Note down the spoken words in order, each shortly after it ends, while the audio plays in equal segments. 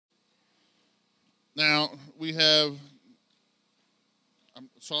Now we have. I'm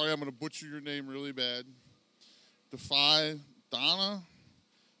sorry, I'm going to butcher your name really bad. Defy Donna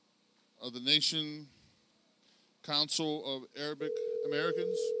of the Nation Council of Arabic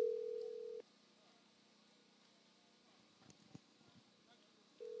Americans.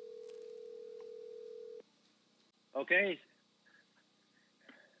 Okay.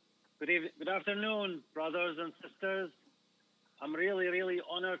 Good afternoon, brothers and sisters. I'm really, really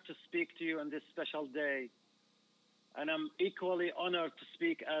honored to speak to you on this special day. And I'm equally honored to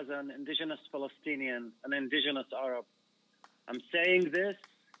speak as an indigenous Palestinian, an indigenous Arab. I'm saying this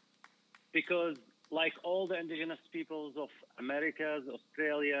because, like all the indigenous peoples of Americas,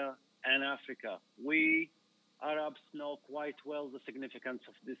 Australia, and Africa, we Arabs know quite well the significance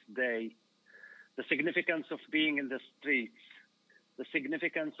of this day, the significance of being in the streets, the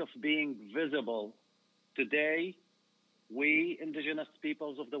significance of being visible. Today, we indigenous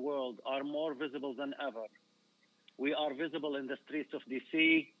peoples of the world are more visible than ever. We are visible in the streets of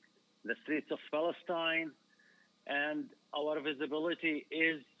DC, the streets of Palestine, and our visibility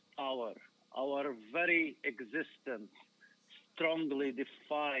is power. Our very existence strongly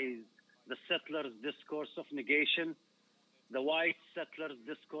defies the settlers' discourse of negation, the white settlers'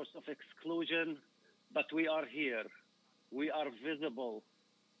 discourse of exclusion, but we are here. We are visible,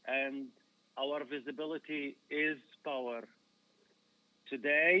 and our visibility is power.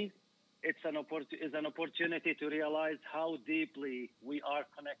 Today, is an opportunity to realize how deeply we are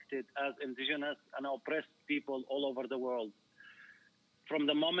connected as indigenous and oppressed people all over the world. From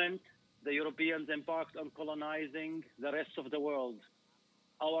the moment the Europeans embarked on colonizing the rest of the world,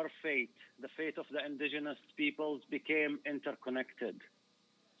 our fate, the fate of the indigenous peoples, became interconnected.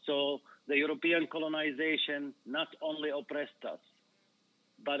 So the European colonization not only oppressed us,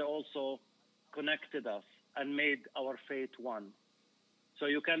 but also connected us and made our fate one. So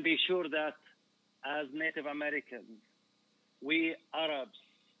you can be sure that as Native Americans, we Arabs,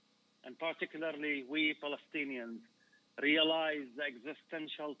 and particularly we Palestinians, realize the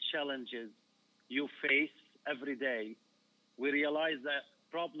existential challenges you face every day. We realize the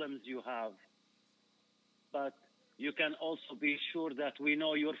problems you have, but you can also be sure that we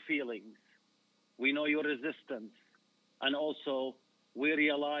know your feelings, we know your resistance, and also we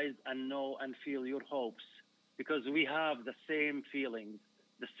realize and know and feel your hopes because we have the same feelings,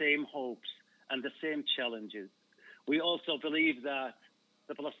 the same hopes, and the same challenges. We also believe that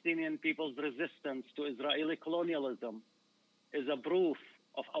the Palestinian people's resistance to Israeli colonialism is a proof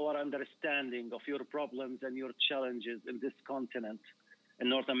of our understanding of your problems and your challenges in this continent, in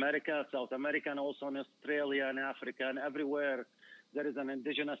North America, South America, and also in Australia and Africa, and everywhere there is an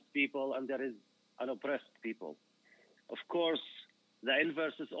indigenous people and there is an oppressed people. Of course, the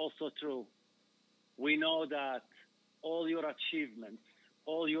inverse is also true. We know that all your achievements,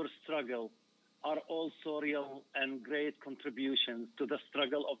 all your struggle are also real and great contributions to the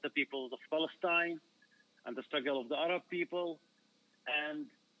struggle of the people of Palestine and the struggle of the Arab people and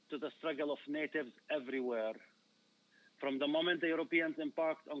to the struggle of natives everywhere. From the moment the Europeans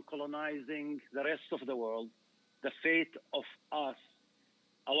embarked on colonizing the rest of the world, the fate of us,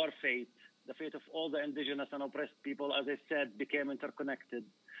 our fate, the fate of all the indigenous and oppressed people, as I said, became interconnected.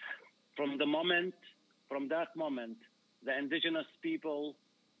 From the moment, from that moment, the indigenous people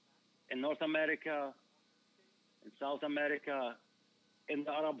in North America, in South America, in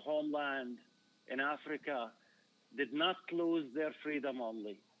the Arab homeland, in Africa, did not lose their freedom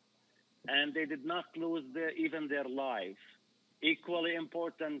only, and they did not lose even their life. Equally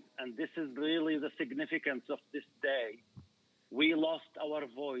important, and this is really the significance of this day, we lost our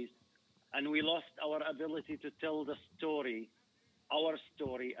voice and we lost our ability to tell the story, our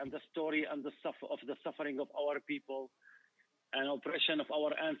story, and the story and of the suffering of our people and oppression of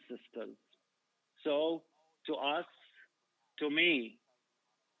our ancestors. So, to us, to me,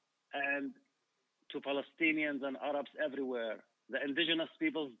 and to Palestinians and Arabs everywhere, the Indigenous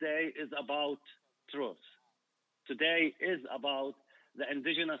Peoples Day is about truth. Today is about the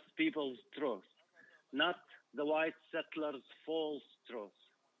indigenous people's truth, not the white settlers' false truth.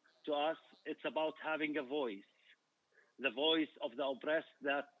 To us, it's about having a voice, the voice of the oppressed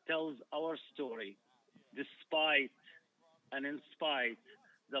that tells our story, despite and in spite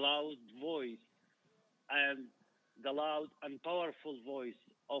the loud voice and the loud and powerful voice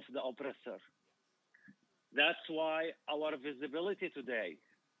of the oppressor. That's why our visibility today,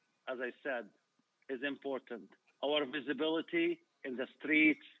 as I said, is important. Our visibility in the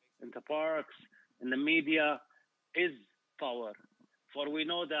streets, in the parks, in the media is power. For we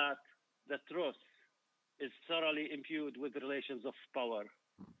know that the truth is thoroughly imbued with relations of power.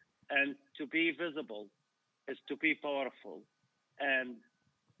 And to be visible is to be powerful. And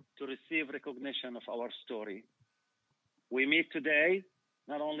to receive recognition of our story. We meet today,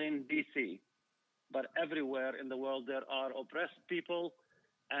 not only in DC, but everywhere in the world there are oppressed people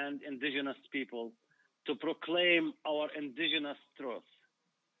and indigenous people to proclaim our indigenous truth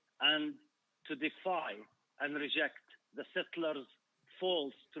and to defy and reject the settlers'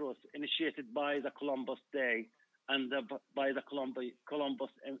 false truth initiated by the Columbus Day and by the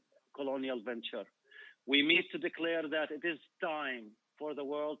Columbus colonial venture. We meet to declare that it is time for the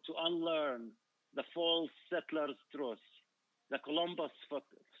world to unlearn the false settlers' truth, the Columbus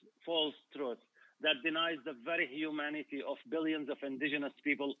false truth that denies the very humanity of billions of indigenous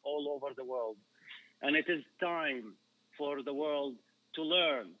people all over the world. And it is time for the world to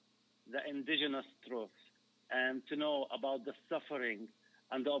learn the indigenous truth and to know about the suffering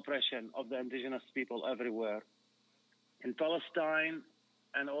and the oppression of the indigenous people everywhere. In Palestine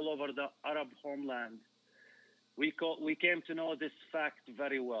and all over the Arab homeland, we came to know this fact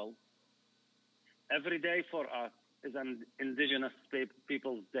very well. Every day for us is an Indigenous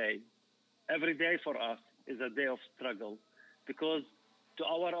Peoples Day. Every day for us is a day of struggle, because to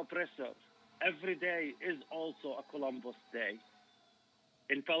our oppressors, every day is also a Columbus Day.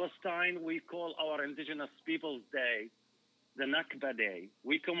 In Palestine, we call our Indigenous Peoples Day the Nakba Day.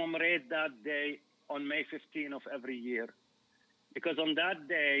 We commemorate that day on May 15 of every year, because on that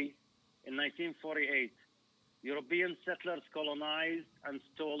day, in 1948, European settlers colonized and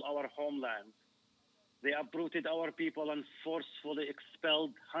stole our homeland. They uprooted our people and forcefully expelled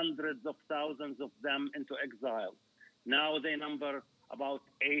hundreds of thousands of them into exile. Now they number about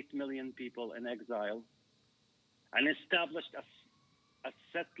 8 million people in exile, and established a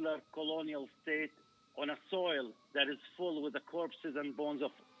settler colonial state on a soil that is full with the corpses and bones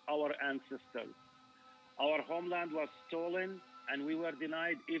of our ancestors. Our homeland was stolen, and we were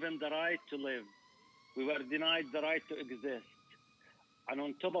denied even the right to live. We were denied the right to exist. And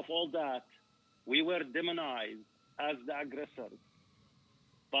on top of all that, we were demonized as the aggressors.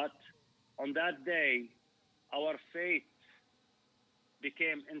 But on that day, our fate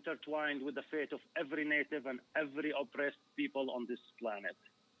became intertwined with the fate of every native and every oppressed people on this planet.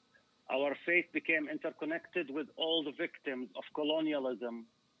 Our fate became interconnected with all the victims of colonialism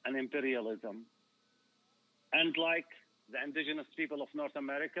and imperialism. And like the indigenous people of North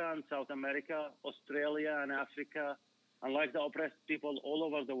America and South America, Australia and Africa, and like the oppressed people all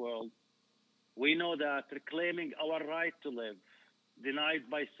over the world, we know that reclaiming our right to live, denied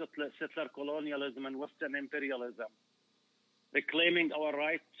by settler colonialism and Western imperialism, reclaiming our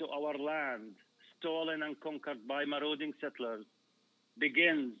right to our land, stolen and conquered by marauding settlers,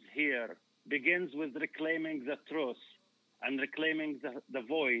 begins here, begins with reclaiming the truth and reclaiming the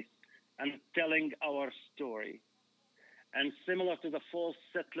voice and telling our story. And similar to the false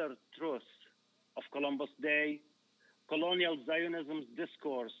settler truth of Columbus Day, colonial Zionism's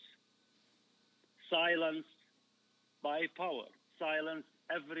discourse silenced by power, silenced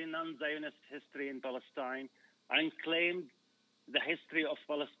every non-Zionist history in Palestine, and claimed the history of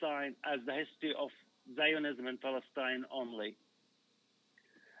Palestine as the history of Zionism in Palestine only.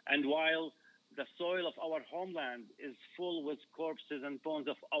 And while the soil of our homeland is full with corpses and bones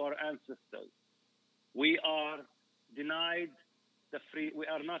of our ancestors, we are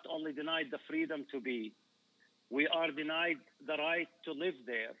not only denied the freedom to be, we are denied the right to live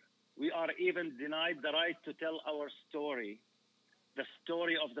there. We are even denied the right to tell our story, the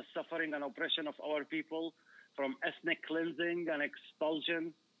story of the suffering and oppression of our people, from ethnic cleansing and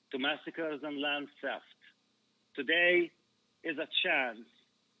expulsion to massacres and land theft. Today is a chance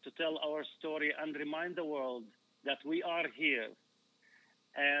to tell our story and remind the world that we are here,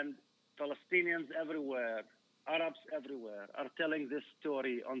 and Palestinians everywhere, Arabs everywhere are telling this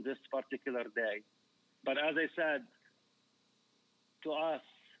story on this particular day. But as I said, to us,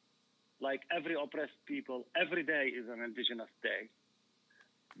 like every oppressed people, every day is an Indigenous Day.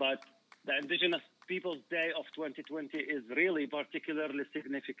 But the Indigenous Peoples Day of 2020 is really particularly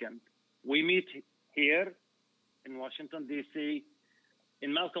significant. We meet here in Washington, D.C.,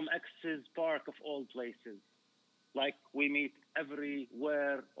 in Malcolm X's park of all places, like we meet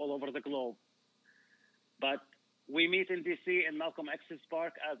everywhere all over the globe. But we meet in D.C. in Malcolm X's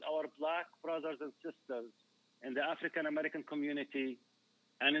park as our Black brothers and sisters in the African American community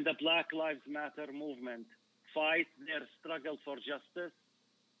and in the Black Lives Matter movement fight their struggle for justice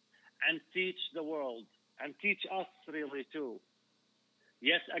and teach the world, and teach us really too,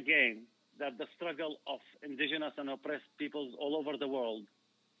 yet again, that the struggle of indigenous and oppressed peoples all over the world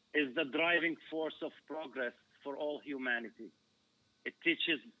is the driving force of progress for all humanity. It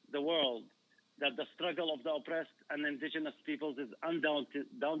teaches the world that the struggle of the oppressed and indigenous peoples is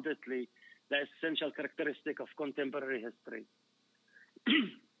undoubtedly the essential characteristic of contemporary history.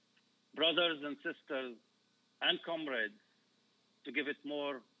 brothers and sisters and comrades, to give it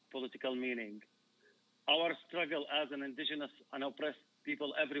more political meaning. Our struggle as an indigenous and oppressed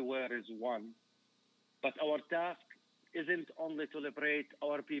people everywhere is one. But our task isn't only to liberate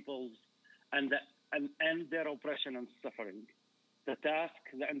our peoples and end their oppression and suffering. The task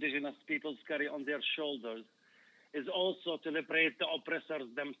the indigenous peoples carry on their shoulders is also to liberate the oppressors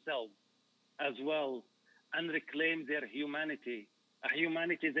themselves as well and reclaim their humanity, a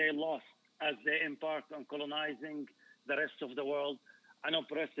humanity they lost as they embarked on colonizing the rest of the world and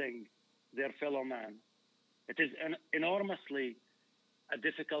oppressing their fellow man. It is enormously a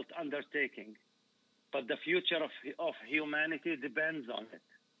difficult undertaking, but the future of humanity depends on it.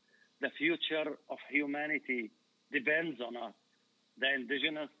 The future of humanity depends on us, the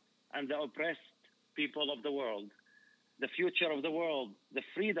indigenous and the oppressed people of the world. The future of the world, the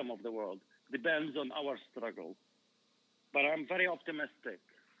freedom of the world, depends on our struggle. But I'm very optimistic.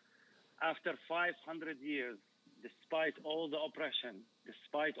 After 500 years, despite all the oppression,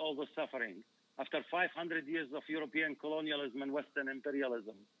 despite all the suffering, after 500 years of European colonialism and Western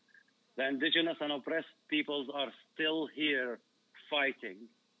imperialism, the indigenous and oppressed peoples are still here fighting.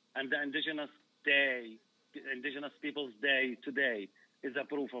 And the Indigenous Peoples Day today is a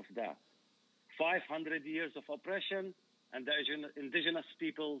proof of that. 500 years of oppression, and the indigenous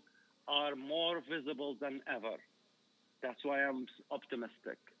people are more visible than ever. That's why I'm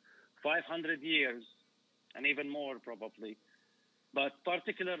optimistic. 500 years, and even more probably, but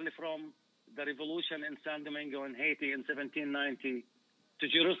particularly from the revolution in San Domingo in Haiti in 1790 to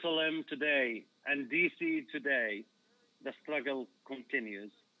Jerusalem today and DC today, the struggle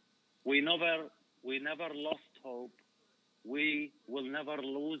continues. We never lost hope. We will never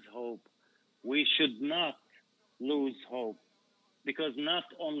lose hope. We should not lose hope, because not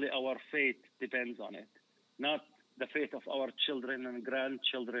only our fate depends on it, not the fate of our children and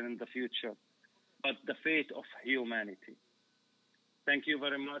grandchildren in the future, but the fate of humanity. Thank you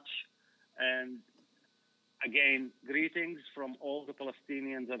very much. And again, greetings from all the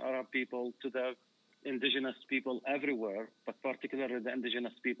Palestinians and Arab people to the indigenous people everywhere, but particularly the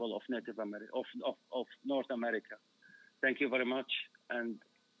indigenous people of Native America, of North America. Thank you very much, and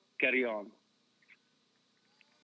carry on.